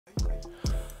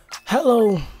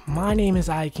Hello, my name is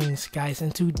IKingSkice,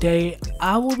 and today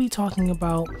I will be talking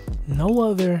about no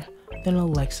other than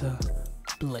Alexa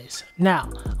Bliss.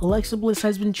 Now, Alexa Bliss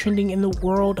has been trending in the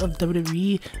world of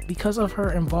WWE because of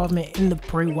her involvement in the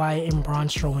Bray Wyatt and Braun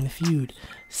feud.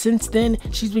 Since then,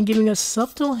 she's been giving us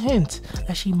subtle hints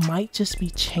that she might just be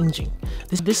changing.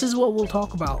 This is what we'll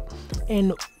talk about.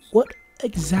 And what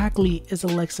exactly is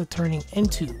Alexa turning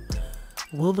into?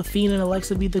 Will the Fiend and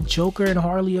Alexa be the Joker and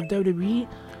Harley of WWE?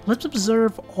 Let's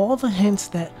observe all the hints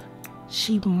that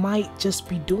she might just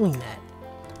be doing that.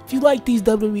 If you like these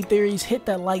WWE theories, hit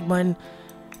that like button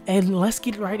and let's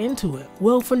get right into it.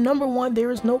 Well, for number one,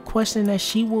 there is no question that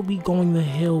she will be going the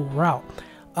heel route.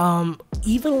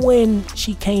 Even when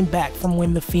she came back from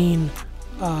when the Fiend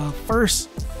first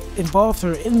involved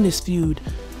her in this feud,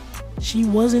 she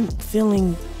wasn't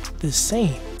feeling the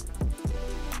same.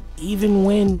 Even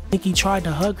when Nikki tried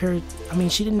to hug her, I mean,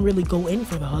 she didn't really go in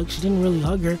for the hug. She didn't really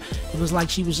hug her. It was like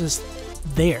she was just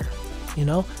there, you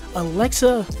know?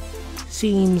 Alexa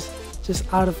seems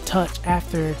just out of touch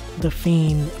after the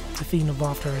Fiend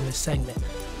involved her in this segment.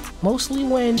 Mostly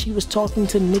when she was talking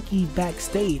to Nikki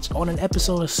backstage on an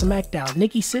episode of SmackDown.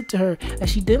 Nikki said to her that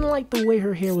she didn't like the way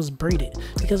her hair was braided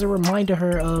because it reminded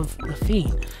her of the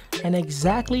Fiend. And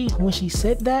exactly when she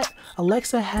said that,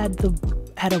 Alexa had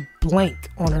a blank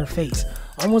on her face,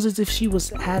 almost as if she was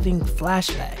having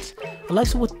flashbacks.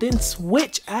 Alexa would then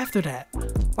switch after that,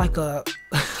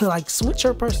 like switch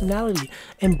her personality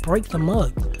and break the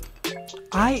mug.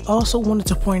 I also wanted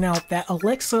to point out that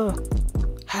Alexa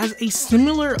has a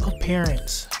similar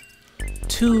appearance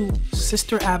to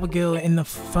Sister Abigail in the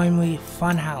Family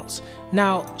Funhouse.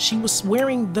 Now, she was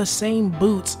wearing the same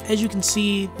boots. As you can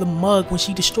see, the mug, when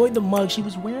she destroyed the mug, she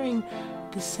was wearing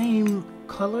the same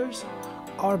colors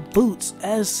or boots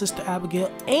as Sister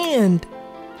Abigail, and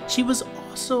she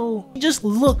just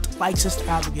looked like Sister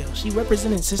Abigail. She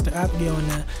represented Sister Abigail in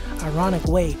an ironic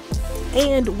way.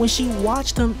 And when she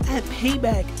watched them at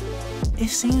Payback, it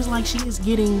seems like she is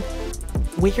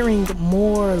wearing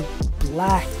more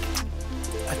black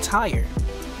attire.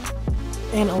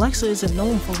 And Alexa isn't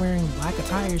known for wearing black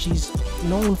attire. She's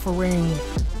known for wearing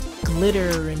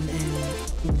glitter and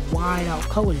wide out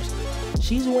colors.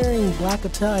 She's wearing black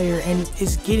attire, and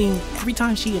every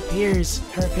time she appears,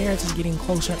 her appearance is getting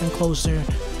closer and closer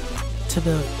to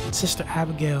the Sister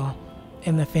Abigail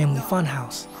in the Family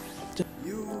Funhouse.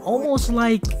 Almost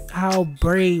like how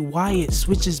Bray Wyatt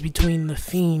switches between the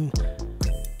Fiend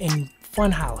and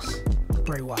Funhouse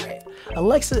Bray Wyatt.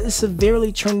 Alexa is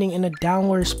severely trending in a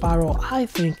downward spiral, I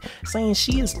think, saying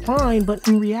she is fine, but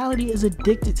in reality is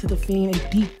addicted to the Fiend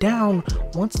and deep down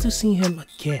wants to see him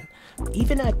again.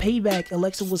 Even at Payback,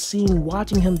 Alexa was seen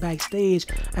watching him backstage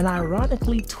and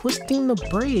ironically twisting the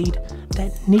braid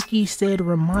that Nikki said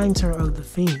reminds her of the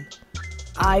Fiend.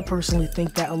 I personally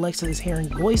think that Alexa is hearing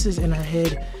voices in her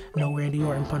head, no Randy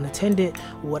Orton pun intended.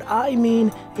 What I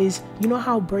mean is, you know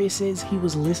how Bray says he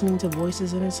was listening to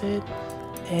voices in his head?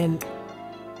 And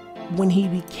when he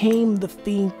became the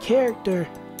Fiend character,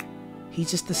 he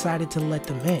just decided to let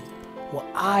them in. Well,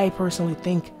 I personally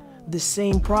think the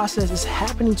same process is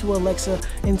happening to Alexa,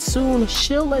 and soon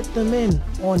she'll let them in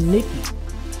on Nikki.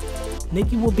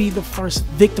 Nikki will be the first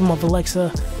victim of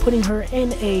Alexa, putting her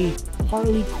in a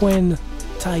Harley Quinn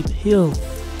type heel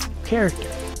character.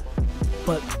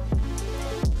 But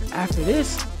after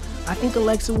this, I think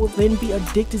Alexa will then be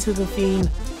addicted to the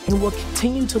Fiend and will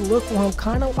continue to look for him,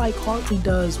 kind of like Harley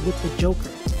does with the Joker.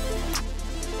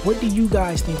 What do you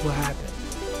guys think will happen?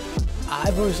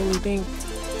 I personally think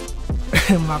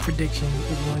my prediction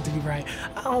is going to be right.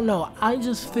 I don't know. I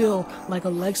just feel like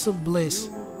Alexa Bliss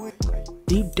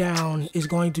deep down is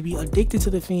going to be addicted to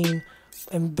the Fiend,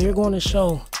 and they're going to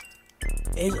show.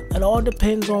 It all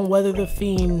depends on whether the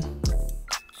Fiend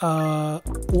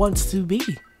wants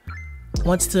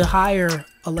to hire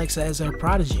Alexa as her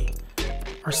prodigy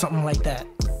or something like that.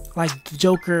 Like the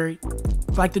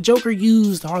Joker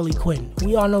used Harley Quinn.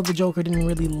 We all know the Joker didn't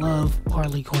really love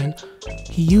Harley Quinn.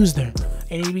 He used her.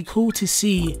 And it'd be cool to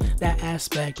see that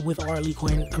aspect with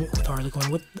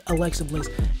with Alexa Bliss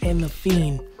and the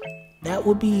Fiend. That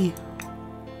would be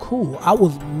cool. I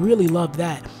would really love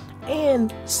that.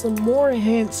 And some more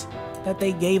hints that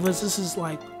they gave us. This is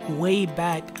like way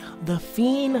back. The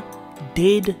Fiend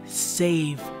did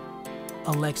save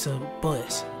Alexa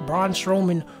Bliss. Braun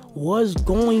Strowman was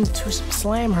going to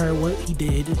slam her. What he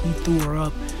did, he threw her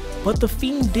up. But the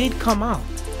Fiend did come out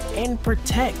and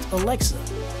protect Alexa.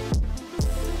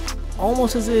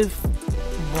 Almost as if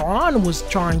Braun was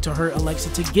trying to hurt Alexa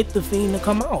to get the Fiend to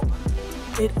come out.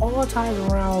 It all ties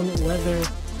around whether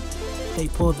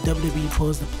WWE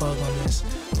pulls the plug on this.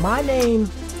 My name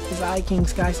is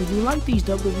IKingSkice. If you like these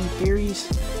WWE theories,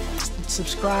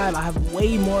 subscribe. I have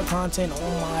way more content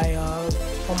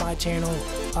on my channel,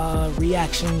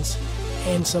 reactions,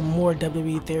 and some more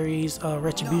WWE theories,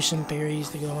 retribution theories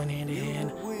that go in hand in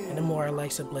hand, and the more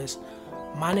Alexa Bliss.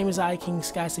 My name is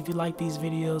IKingSkice. If you like these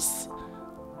videos,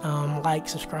 like,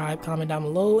 subscribe, comment down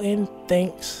below, and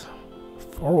thanks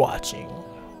for watching.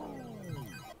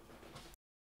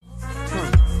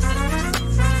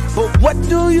 But what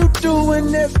do you do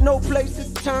when there's no place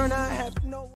to turn?